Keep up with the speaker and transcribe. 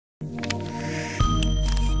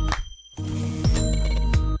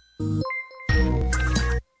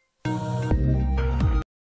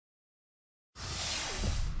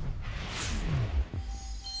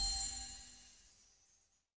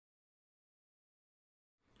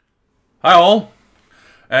Hi all,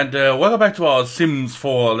 and welcome back to our Sims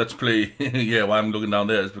 4 Let's Play. Yeah, why I'm looking down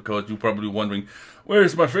there is because you're probably wondering,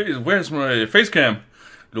 where's my face cam?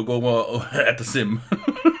 Look over at the sim.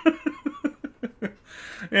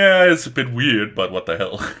 Yeah, it's a bit weird, but what the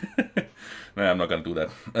hell. Nah, I'm not gonna do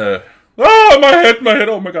that. My head,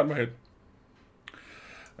 oh my god, my head.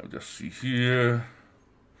 I'll just see here.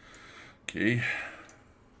 Okay.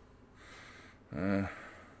 Maybe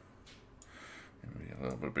a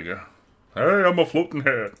little bit bigger. Hey, I'm a floating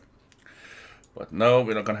head. But no,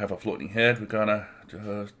 we're not gonna have a floating head. We're gonna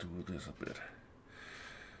just do this a bit.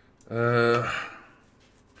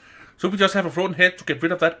 So we just have a floating head to get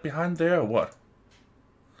rid of that behind there, or what?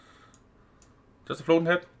 Just a floating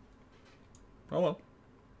head? Oh well.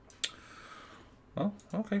 Oh,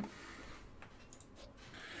 okay.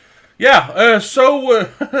 Yeah,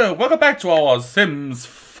 welcome back to our Sims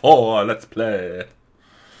 4 Let's Play.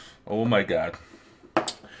 Oh my god.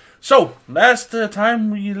 So, last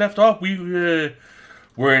time we left off, we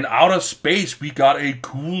were in outer space. We got a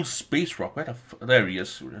cool space rock. There he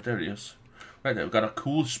is. There he is. Right there, we got a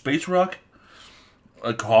cool space rock.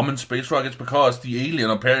 A common space rock. It's because the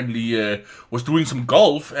alien apparently was doing some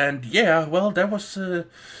golf, and yeah, well, that was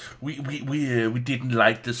we didn't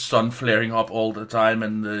like the sun flaring up all the time,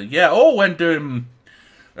 and yeah. Oh, and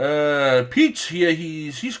Peach here,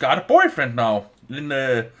 he's got a boyfriend now in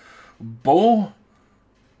Bo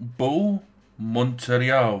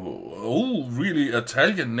Monteriano. Oh, really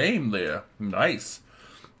Italian name there. Nice.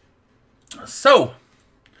 So,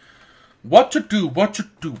 what should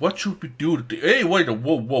we do today? Hey, wait a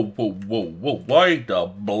whoa. Why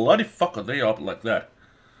the bloody fuck are they up like that?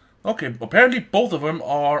 Okay, apparently both of them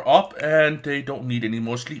are up and they don't need any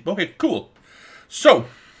more sleep. Okay, cool. So,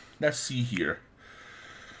 let's see here.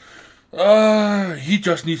 He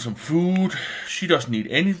just needs some food. She doesn't need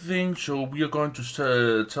anything, so we are going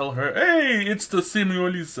to tell her, hey, it's the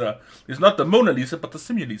Simulisa. It's not the Mona Lisa, but the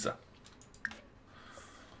Simulisa.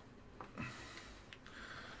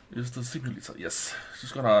 It's the Simulisa, yes.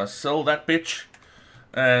 She's gonna sell that bitch,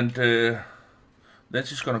 and then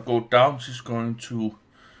she's gonna go down. She's going to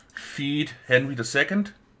feed Henry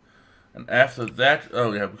II, and after that,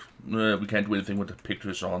 oh yeah, we can't do anything with the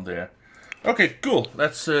pictures on there. Okay, cool.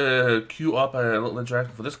 Let's queue up a little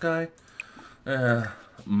interaction for this guy.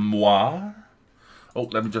 Moi. Oh,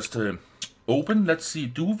 let me just open. Let's see.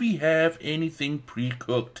 Do we have anything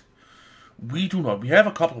pre-cooked? We do not. We have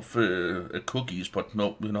a couple of cookies, but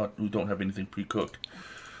no, we don't have anything pre-cooked.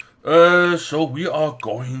 So we are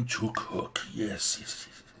going to cook. Yes.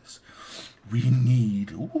 We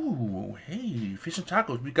need, ooh, hey, fish and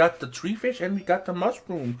tacos. We got the tree fish and we got the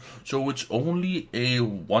mushroom. So it's only a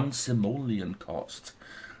 1 simoleon cost.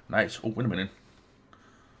 Nice. Oh, wait a minute.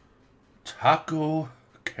 Taco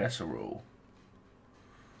casserole.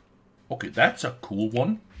 Okay, that's a cool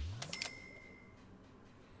one.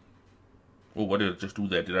 Oh, what did I just do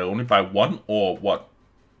there? Did I only buy one or what?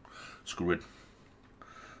 Screw it.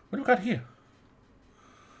 What do we got here?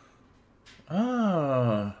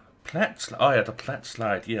 Plant slide. Oh yeah, the plant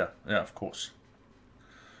slide. Yeah, of course.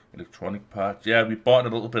 Electronic parts. Yeah, we bought a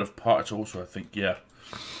little bit of parts also, I think. Yeah.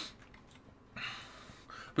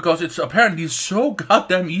 Because it's apparently so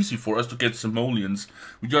goddamn easy for us to get simoleons.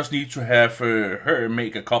 We just need to have her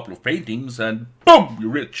make a couple of paintings and boom, we're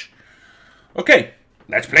rich. Okay,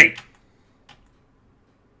 let's play.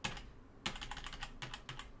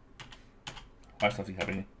 Why is nothing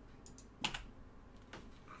happening?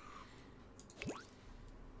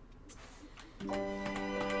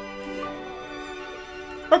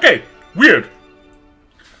 Okay, weird.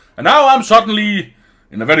 And now I'm suddenly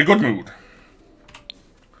in a very good mood.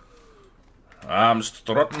 I'm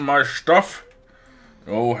strutting my stuff.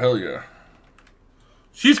 Oh, hell yeah.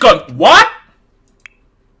 She's gone. What?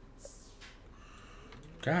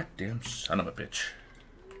 Goddamn son of a bitch.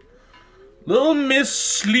 Little miss,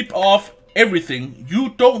 sleep off everything.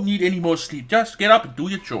 You don't need any more sleep. Just get up and do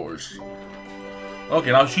your chores.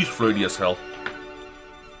 Okay, now she's flirty as hell.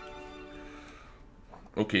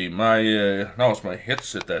 Okay, now it's my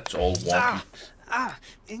headset that's all wonky.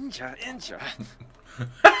 Inja.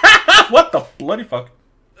 What the bloody fuck?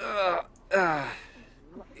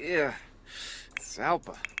 Yeah.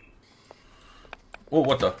 Salpa. Oh,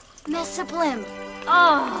 what the? Mr. Blimp.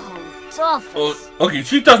 Oh, Dolphins. Oh, okay,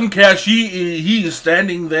 she doesn't care. He is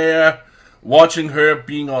standing there, watching her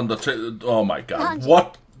being on the. Oh my god!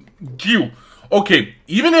 What? You? Okay,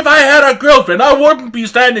 even if I had a girlfriend, I wouldn't be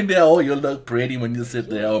standing there. Oh, you look pretty when you sit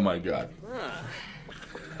there. Oh my god.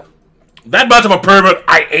 That much of a pervert,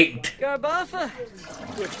 I ain't. Garbafa.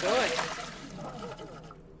 Good boy.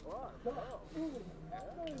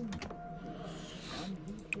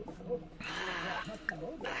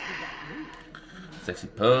 Sexy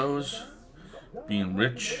pose. Being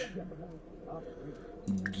rich.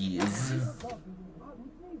 Yes.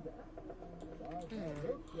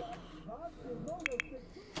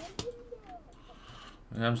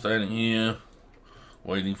 I'm standing here,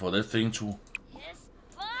 waiting for this thing to...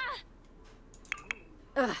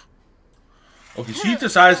 Okay, she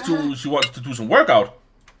decides she wants to do some workout.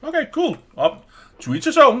 Okay, cool. Up to each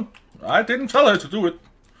his own. I didn't tell her to do it.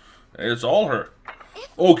 It's all her.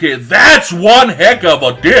 Okay, that's one heck of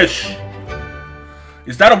a dish.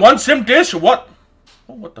 Is that a one sim dish or what?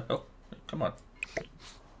 Oh, what the hell? Come on.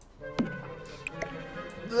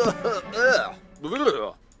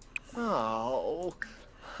 Oh.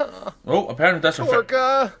 Oh, apparently that's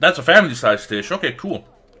a family size dish. Okay, cool.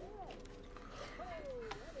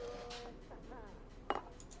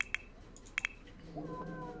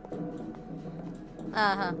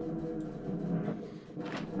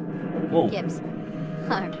 Whoa. Gibbs.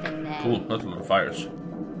 Cool, that's a little fires.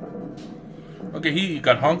 Okay, he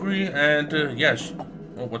got hungry and yes.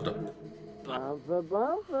 Oh, what the?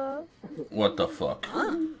 What the fuck?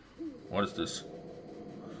 What is this?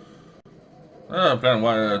 I'm planning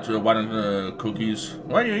white cookies.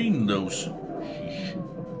 Why are you eating those? Sheesh.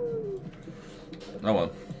 Oh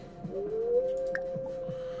well.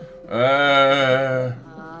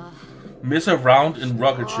 Miss a round in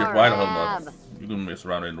rocket ship. Why the hell not? You can miss a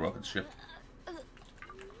round in rocket ship.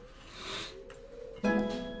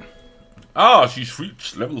 Ah, she's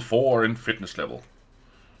reached level 4 in fitness level.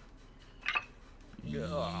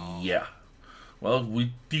 Yeah. Well,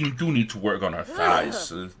 we do need to work on her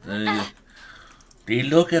thighs. They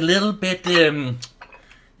look a little bit,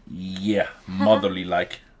 yeah,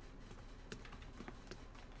 motherly-like.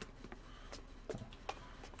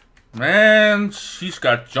 Man, she's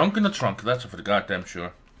got junk in the trunk. That's for the goddamn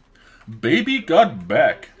sure. Baby got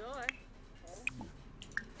back.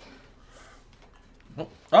 Oh,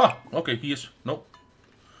 ah, okay, he is. Nope.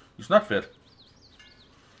 He's not fed.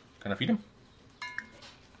 Can I feed him?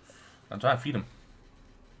 I'm trying to feed him.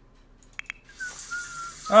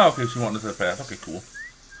 Ah, okay, she wanted that path. Okay, cool.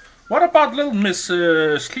 What about little Miss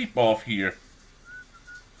Sleep Off here?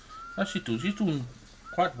 How's she doing? She's doing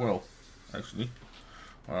quite well, actually.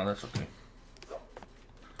 Well, that's okay.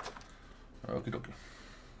 Okay, okay.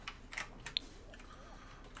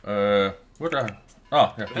 Where the...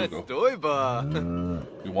 Ah, yeah, here we go. Stoiba.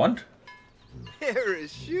 You want? Here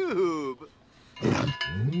is Shub.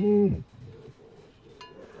 Whoa.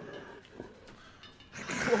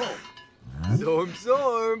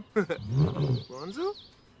 Zorm. Lonzo?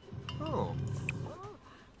 Oh.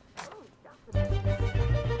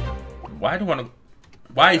 Why do I want to...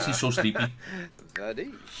 Why is he so sleepy?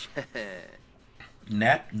 Vadish.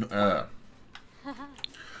 Nap?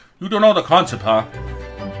 You don't know the concept, huh?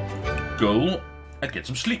 Go and get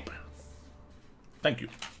some sleep. Thank you.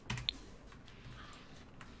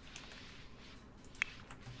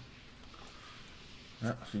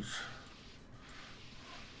 Yeah,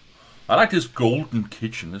 I like this golden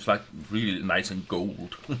kitchen. It's like really nice and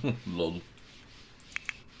gold. Lol.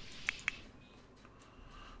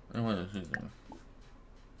 And what is it?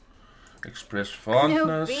 Express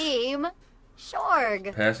fondness. New beam.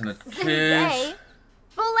 Shorg. Passionate kiss. Zay.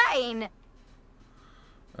 Boulain.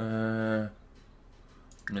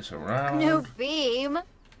 Miss around. New beam.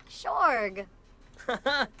 Shorg.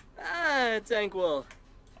 Tankwell.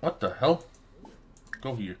 What the hell?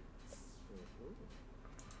 Go here.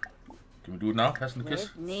 Can we do it now? Passionate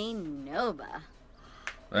kiss? Ni Noba.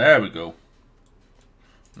 There we go.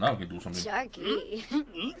 Now we can do something. Sharky.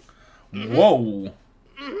 Whoa.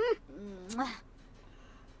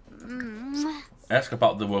 Ask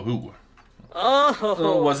about the wahoo.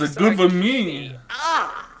 Oh, was it good for me?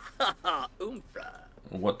 Oompha.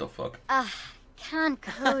 What the fuck? Can't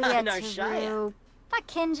kuya Narshaya. to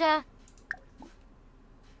Pakinja.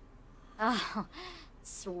 Oh,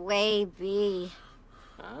 sway bee.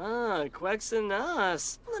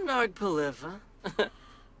 Quexanas. Lenard Paliva.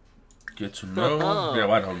 Get to know. Yeah,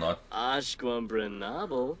 why the hell not? Ashquam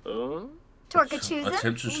Brenabel. Torkachuza.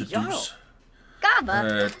 Attempt to seduce.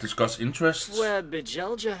 Gaba. Discuss interests. Web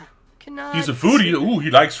Bijelja. He's a foodie. Ooh, he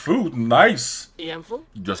likes food. Nice. Yemful.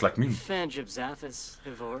 Just like me. Fanjib Zathis.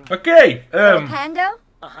 Hivora. Okay. Pando.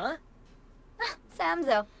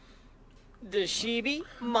 Samzo. Deshibi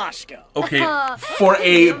Mashko. Okay. For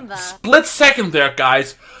a split second there,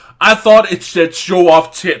 guys, I thought it said show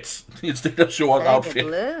off tits instead of show off outfit.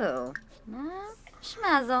 Blue.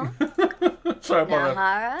 Schmazzle. Sorry about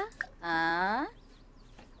that. Nahara.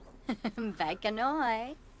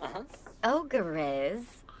 Bakanoi. Ogreiz.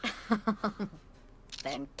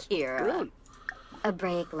 Then Kira. A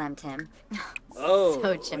break lemped him. Oh,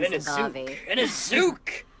 Sochim in a Sagavi. zook. In a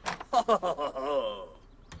zook. Oh.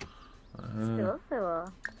 Still.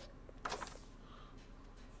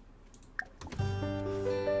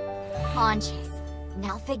 Anches.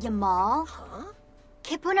 Nalfig Yamal? Huh?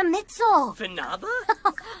 Kipuna Mitzel. Fanaba?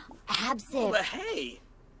 Absip. Well, hey.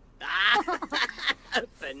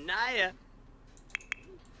 Fanaya.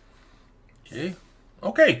 Okay.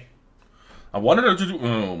 Okay. I wanted her to do.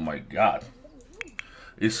 Oh my god.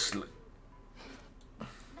 It's.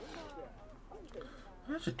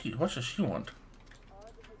 What does she want?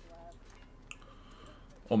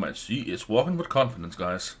 Oh man, she is walking with confidence,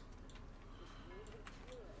 guys.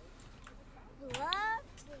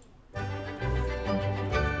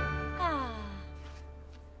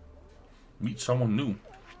 Meet someone new.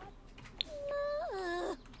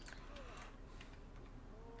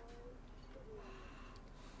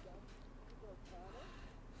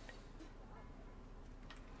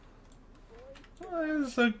 Oh,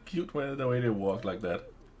 it's so cute the way they walk like that.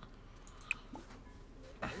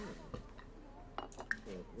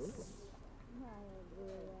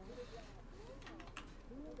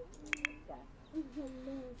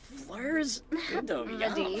 Fleurs? Good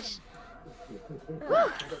Madish.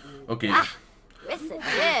 Okay. Listen,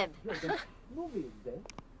 Jib.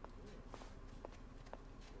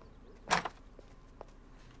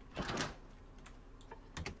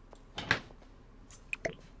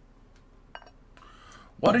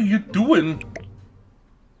 What are you doing?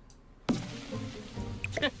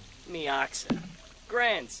 Mioxa.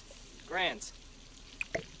 Grants.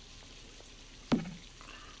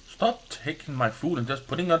 Stop taking my food and just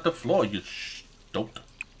putting it on the floor, you dope.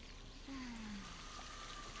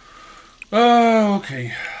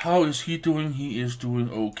 Okay, how is he doing? He is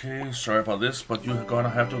doing okay. Sorry about this, but you're gonna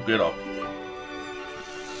have to get up.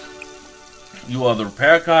 You are the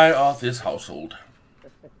repair guy of this household.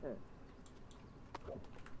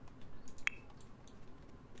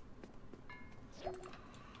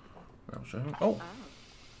 Oh,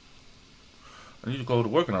 I need to go to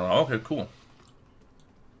work now. Okay, cool.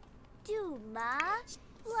 Duma.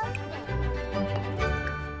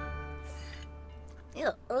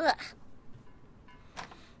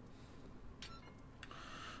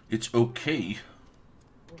 It's okay.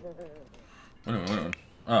 Wait a minute.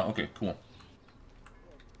 Ah, okay, cool.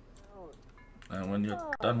 And when you're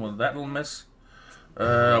done with that little mess,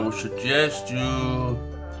 I would suggest you...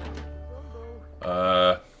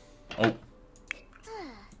 oh.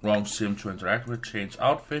 Wrong sim to interact with. Change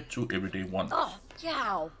outfit to everyday one. Oh,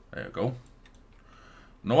 yow. There you go.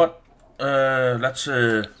 You know what? Let's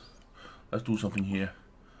do something here.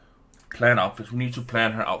 Plan outfits. We need to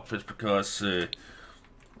plan her outfits because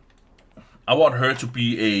I want her to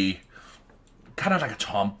be a kind of like a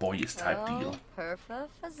tomboyish type deal. Perfa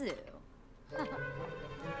Fazoo.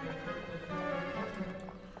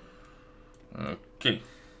 Okay.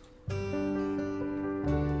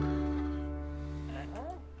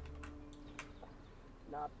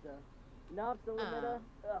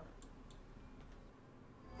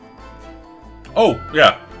 Oh,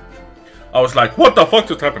 yeah. I was like, what the fuck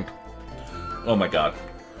just happened? Oh my god.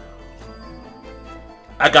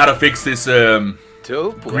 I gotta fix this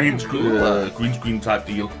green screen type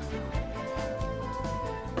deal.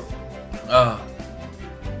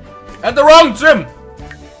 And the wrong gym!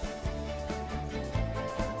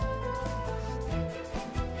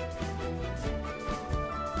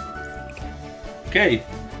 Okay.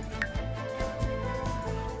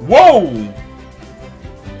 Whoa!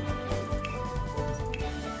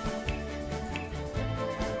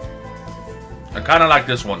 I kinda like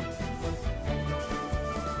this one.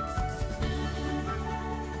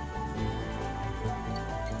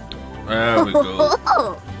 There we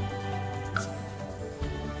go.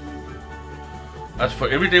 That's for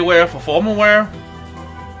everyday wear, for formal wear.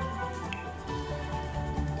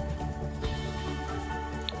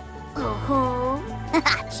 Oh,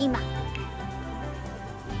 Chima.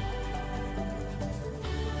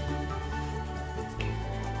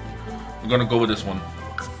 I'm gonna go with this one.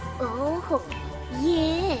 Oh,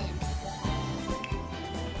 yes.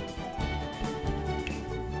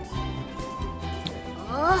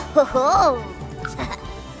 Oh,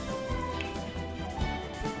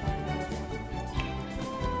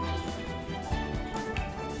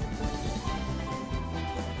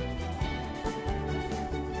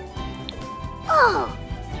 oh,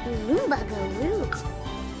 Lumbagaroo.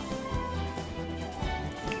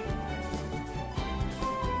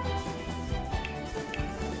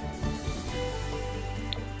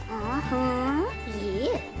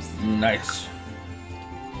 Yes. Nice.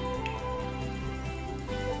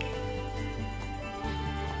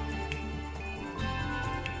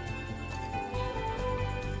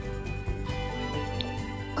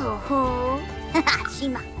 Oh ho.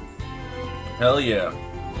 Shima. Hell yeah.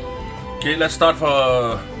 Okay, let's start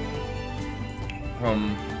from.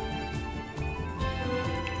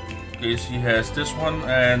 Okay, she has this one,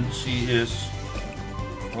 and she is.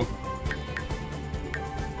 Oh.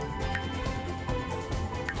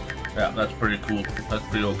 Yeah, that's pretty cool. That's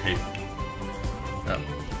pretty okay. Yeah.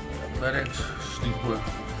 Athletics, sleepwear.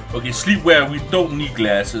 Okay, sleepwear. We don't need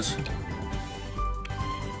glasses.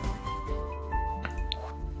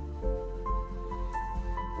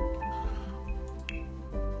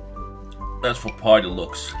 That's for party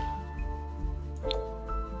looks.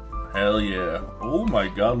 Hell yeah. Oh my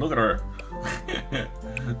god, look at her.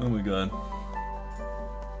 Oh my god.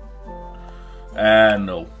 And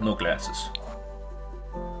no glasses.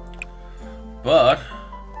 But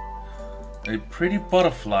a pretty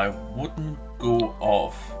butterfly wouldn't go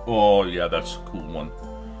off. Oh yeah, that's a cool one.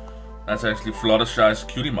 That's actually Fluttershy's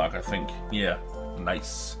cutie mark, I think. Yeah,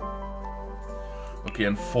 nice. Okay,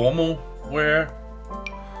 and formal wear.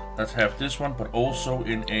 Let's have this one, but also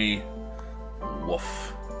in a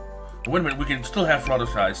woof. Wait a minute, we can still have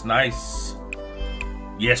Fluttershy's. Nice.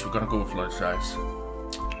 Yes, we're gonna go with Fluttershy's.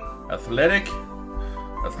 Athletic.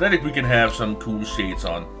 Athletic, we can have some cool shades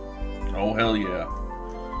on. Oh, hell yeah.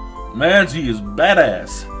 Man, she is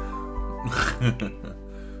badass.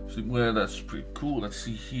 Well, that's pretty cool. Let's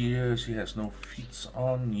see here. She has no feet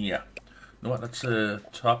on. Yeah. You know what? Let's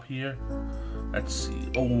top here. Let's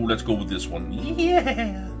see. Oh, let's go with this one.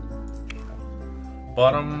 Yeah.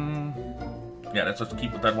 Bottom. Yeah, let's just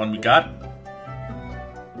keep with that one we got.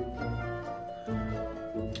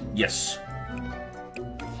 Yes.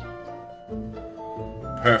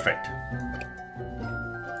 Perfect.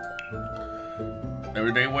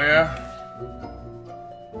 Everyday wear.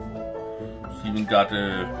 Even got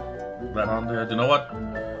that on there. You know what?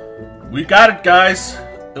 We got it, guys.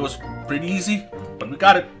 It was pretty easy, but we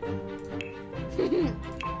got it.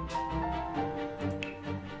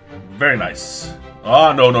 Very nice.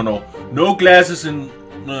 Oh, no. No glasses in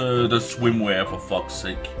the swimwear, for fuck's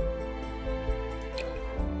sake.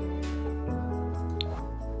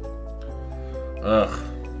 Ugh.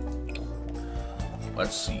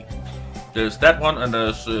 Let's see. There's that one, and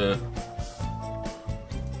there's let's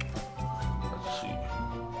see.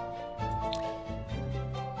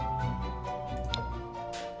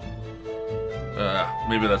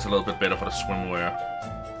 Maybe that's a little bit better for the swimwear.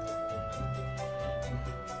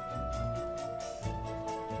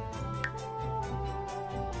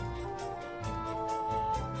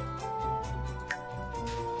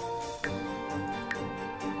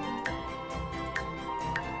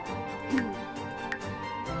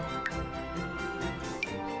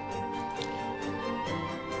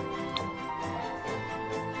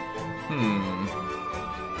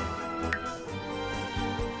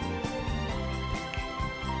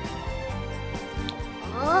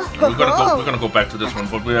 We're gonna go back to this one,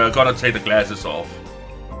 but we are gonna take the glasses off.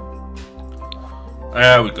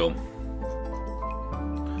 There we go.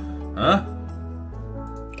 Huh?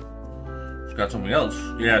 She got something else.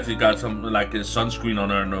 Yeah, she got something like a sunscreen on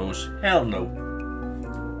her nose. Hell no.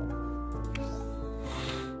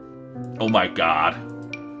 Oh my god.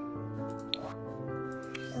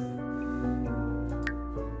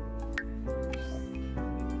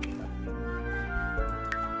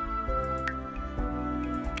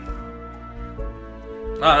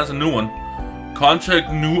 Ah, that's a new one.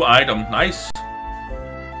 Contact new item. Nice.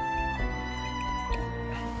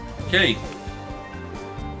 Okay.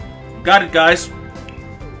 Got it, guys.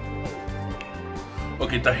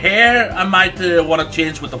 Okay, the hair I might want to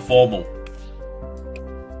change with the formal.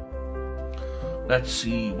 Let's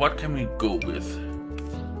see. What can we go with?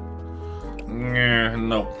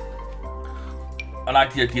 No. I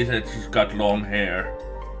like the idea that she's got long hair.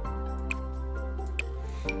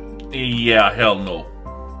 Yeah, hell no.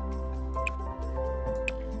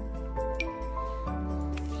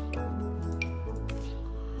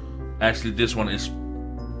 Actually, this one is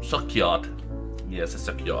secured. Yes, it's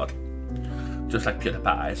secured. Just like Peter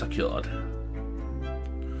Pie, secured.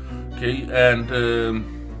 Okay, and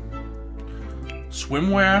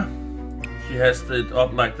swimwear. She has it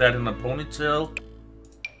up like that in a ponytail.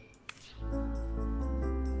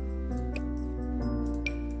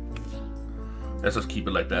 Let's just keep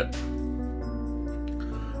it like that.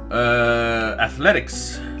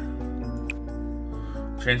 Athletics.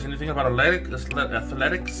 Change anything about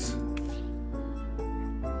athletics?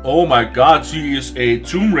 Oh my god, she is a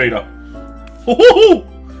Tomb Raider.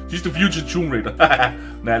 She's the future Tomb Raider.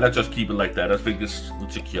 Nah, let's just keep it like that. I think it's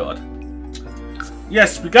secured.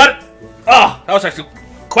 Yes, we got it. Ah, that was actually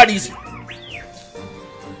quite easy.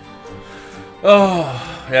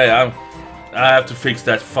 Oh, yeah. I have to fix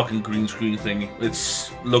that fucking green screen thing. It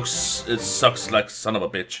sucks like son of a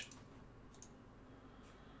bitch.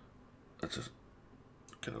 Let's just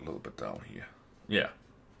get a little bit down here. Yeah.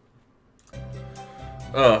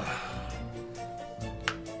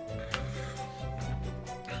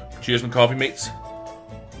 Cheers and coffee, mates.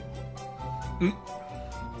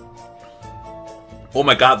 Oh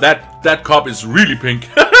my god, that cup is really pink.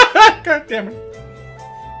 God damn it.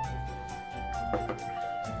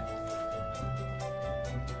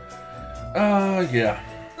 Yeah.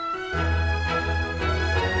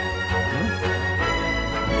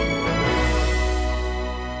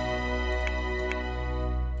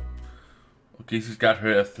 Okay, she's got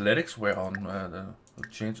her athletics wear on the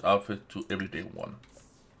change outfit to everyday one.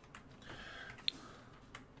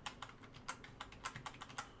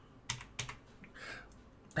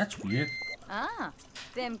 That's weird. Ah,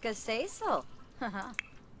 Dimka say so.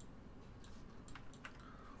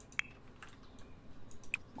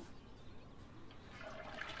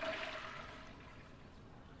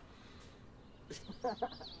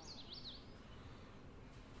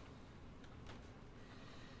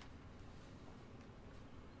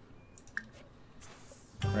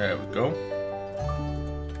 There we go.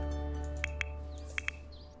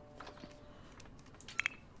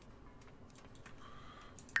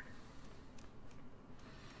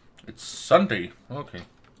 It's Sunday. Okay.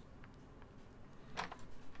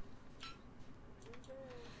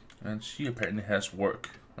 And she apparently has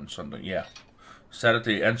work on Sunday. Yeah.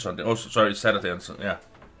 Saturday and Sunday. Oh, sorry, Saturday and Sunday. Yeah.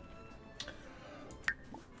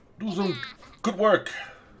 Do some good work.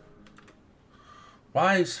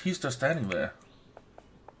 Why is he still standing there?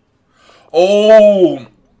 Oh!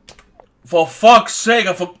 For fuck's sake,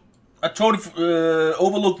 I totally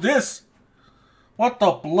overlooked this. What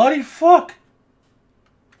the bloody fuck?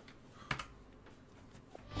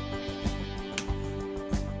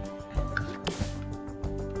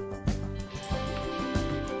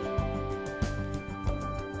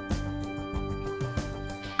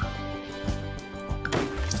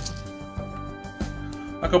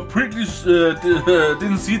 I completely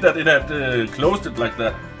didn't see that it had closed it like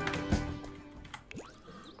that.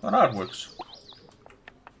 Oh, now it works.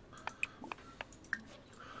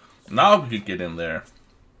 Now we can get in there.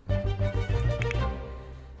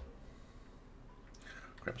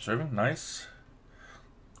 Grab serving, nice.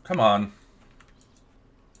 Come on.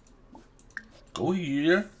 Go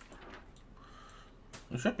here.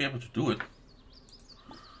 You should be able to do it.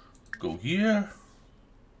 Go here.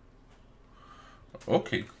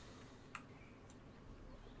 Okay.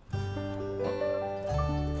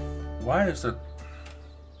 Why is that?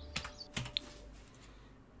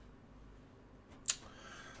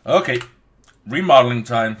 Okay. Remodeling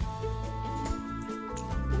time.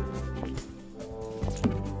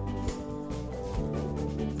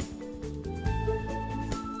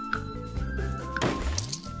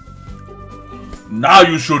 Now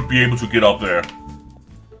you should be able to get up there.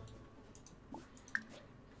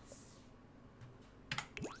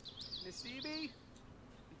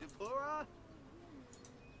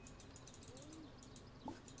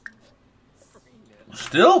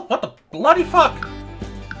 Still? What the bloody fuck?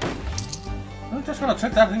 I'm just gonna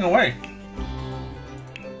take that thing away.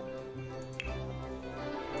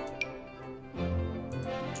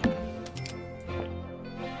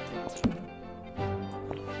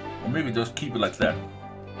 Or maybe just keep it like that.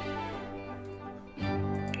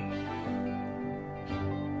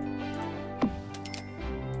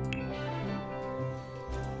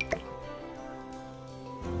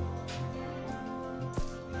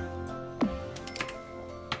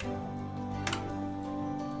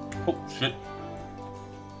 Oh, shit.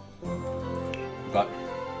 Got.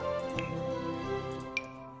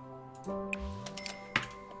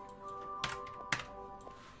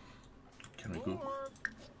 Can we go?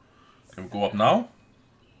 Can we go up now?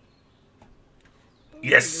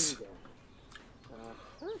 Yes!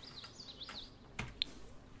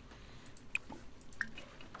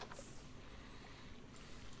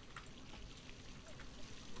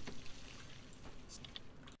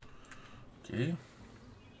 Okay.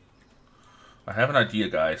 I have an idea,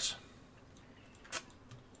 guys.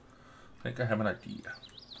 I think I have an idea.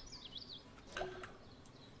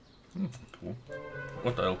 Cool.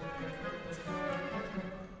 What the hell?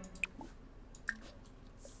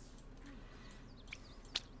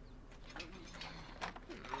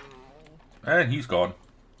 And he's gone.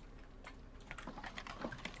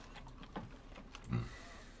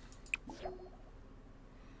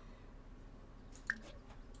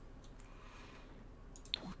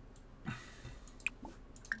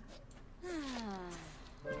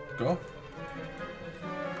 Go.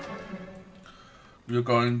 We're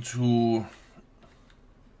going to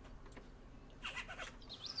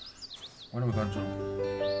What are we going to do?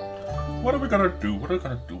 What are we gonna do? What are we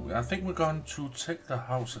gonna do? I think we're going to take the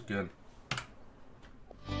house again.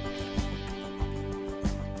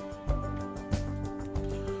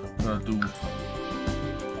 We're gonna do.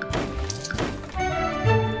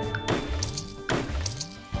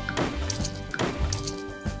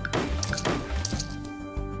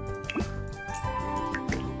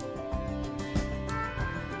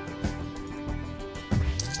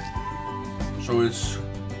 So it's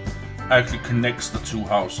actually connects the two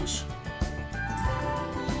houses.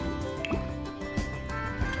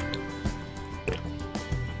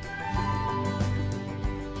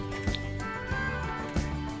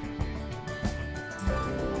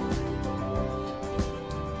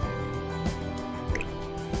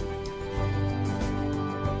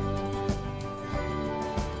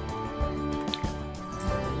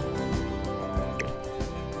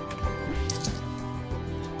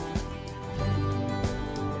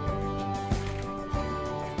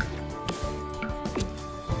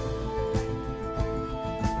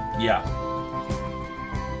 Yeah.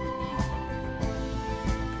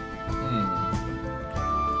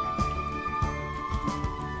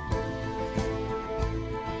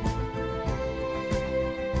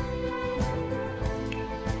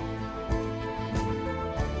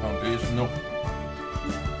 Foundation, nope.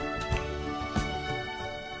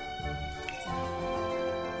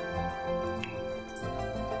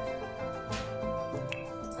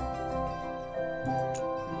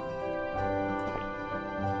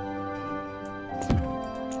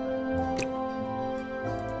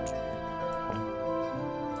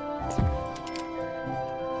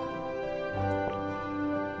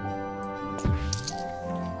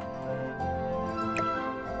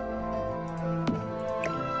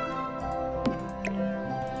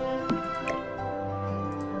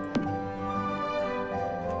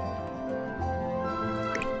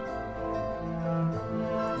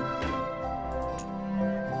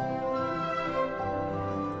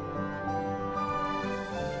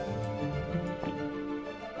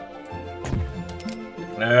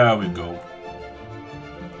 There we go.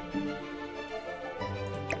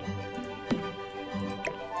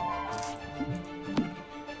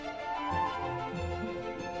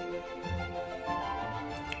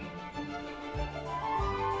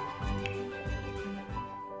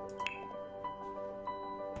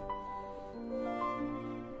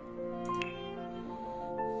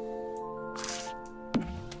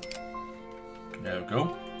 There we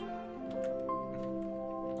go.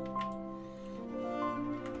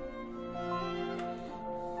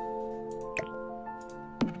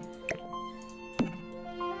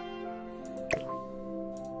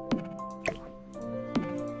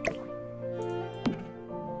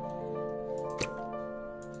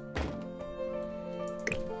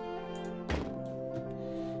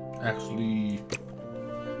 Actually,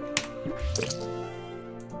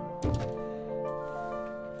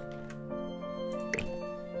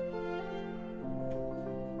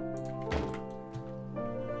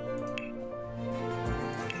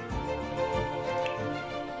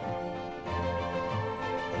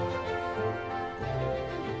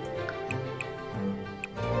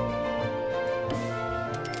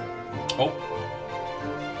 oh.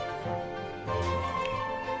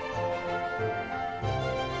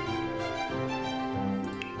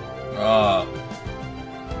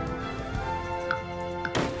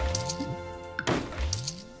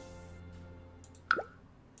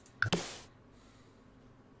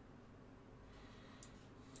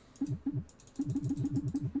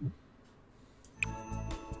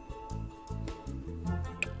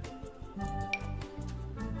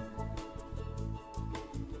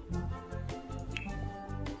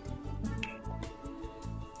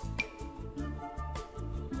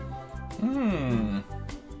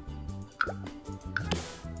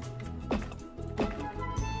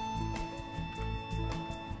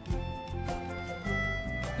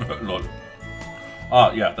 Lol.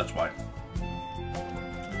 Ah, yeah, that's why.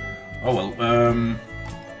 Oh well,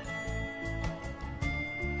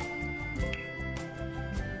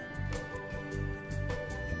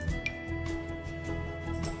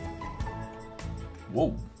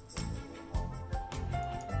 whoa.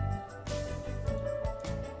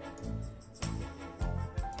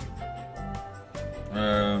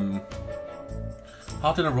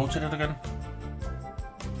 How did I rotate it again?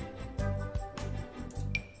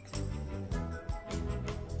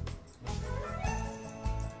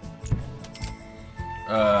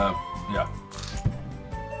 Yeah.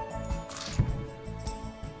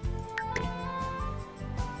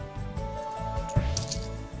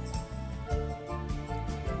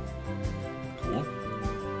 Cool.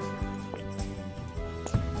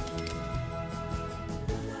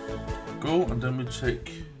 go, and then we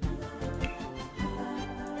take...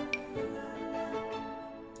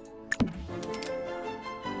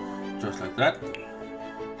 just like that.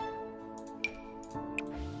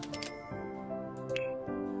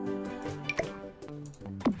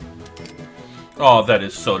 Oh, that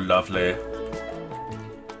is so lovely.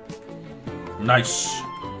 Nice.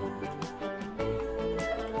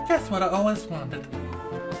 That's what I always wanted.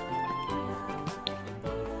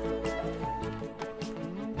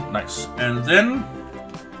 Nice. And then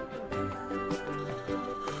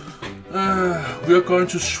we're going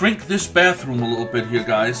to shrink this bathroom a little bit here,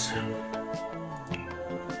 guys.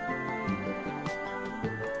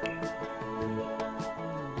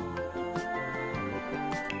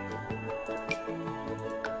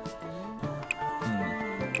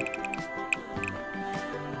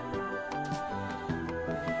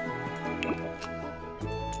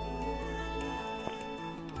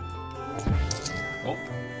 Oh.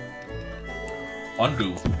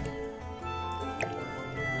 Undo.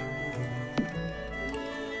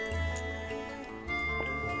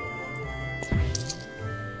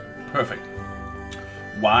 Perfect.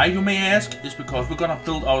 Why, you may ask, is because we're gonna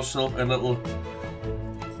build ourselves a little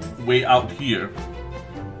way out here.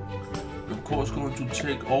 We're of course going to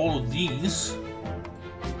take all of these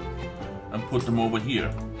and put them over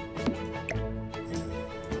here.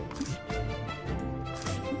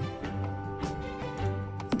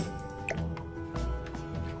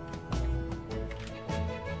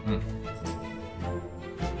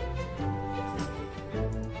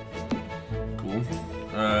 Cool.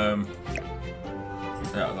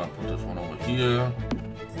 Yeah, I'm gonna put this one over here.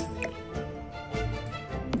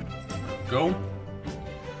 Go.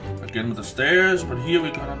 Again with the stairs, but here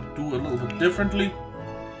we're gonna do a little bit differently.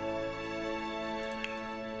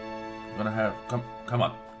 We're gonna have come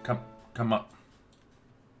on, come up.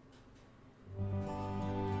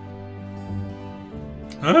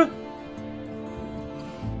 Huh?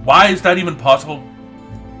 Why is that even possible?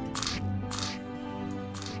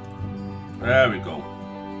 There we go.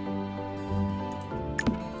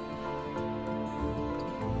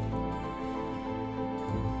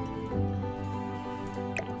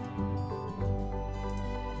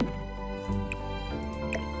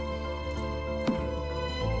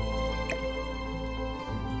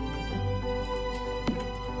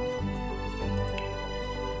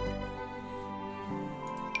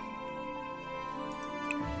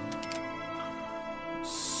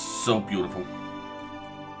 So beautiful.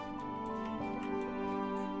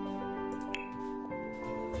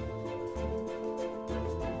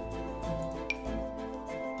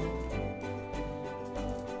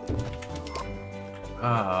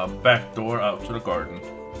 Ah, back door out to the garden.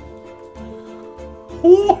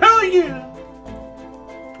 Oh, hell yeah!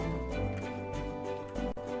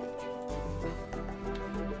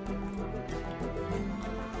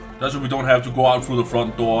 That's why we don't have to go out through the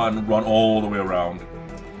front door and run all the way around.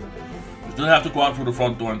 We still have to go out through the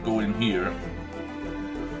front door and go in here.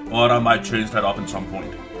 But I might change that up at some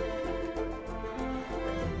point.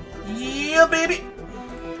 Yeah, baby!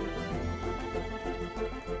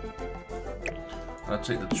 I'll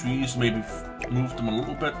take the trees, maybe move them a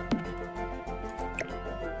little bit.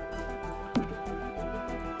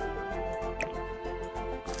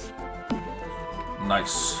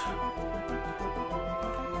 Nice.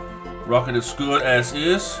 Rocket is good as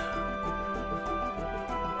is.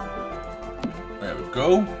 There we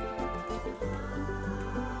go.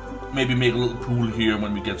 Maybe make a little pool here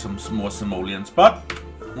when we get some more simoleons. But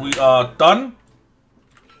we are done.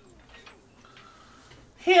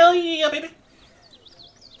 Hell yeah, baby.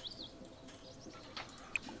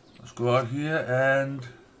 Let's go out here and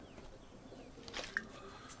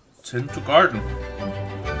tend to garden.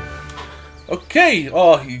 Okay.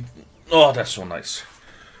 Oh, that's so nice.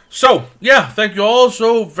 So, yeah, thank you all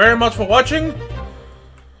so very much for watching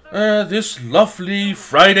this lovely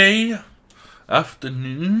Friday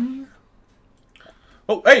afternoon.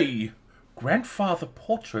 Oh, hey! Grandfather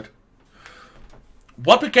portrait.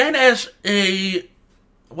 What began as a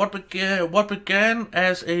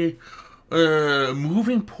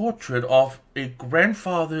moving portrait of a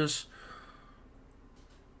grandfather's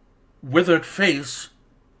withered face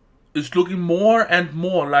is looking more and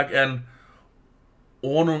more like an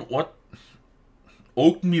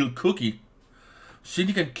oatmeal cookie. So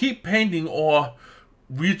you can keep painting or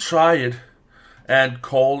retry it and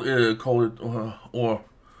call it or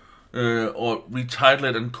retitle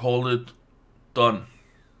it and call it done.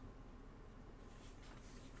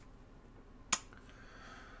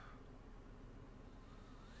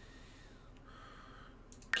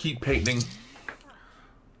 Keep painting.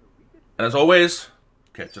 And as always,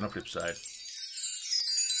 catch you on the flip side.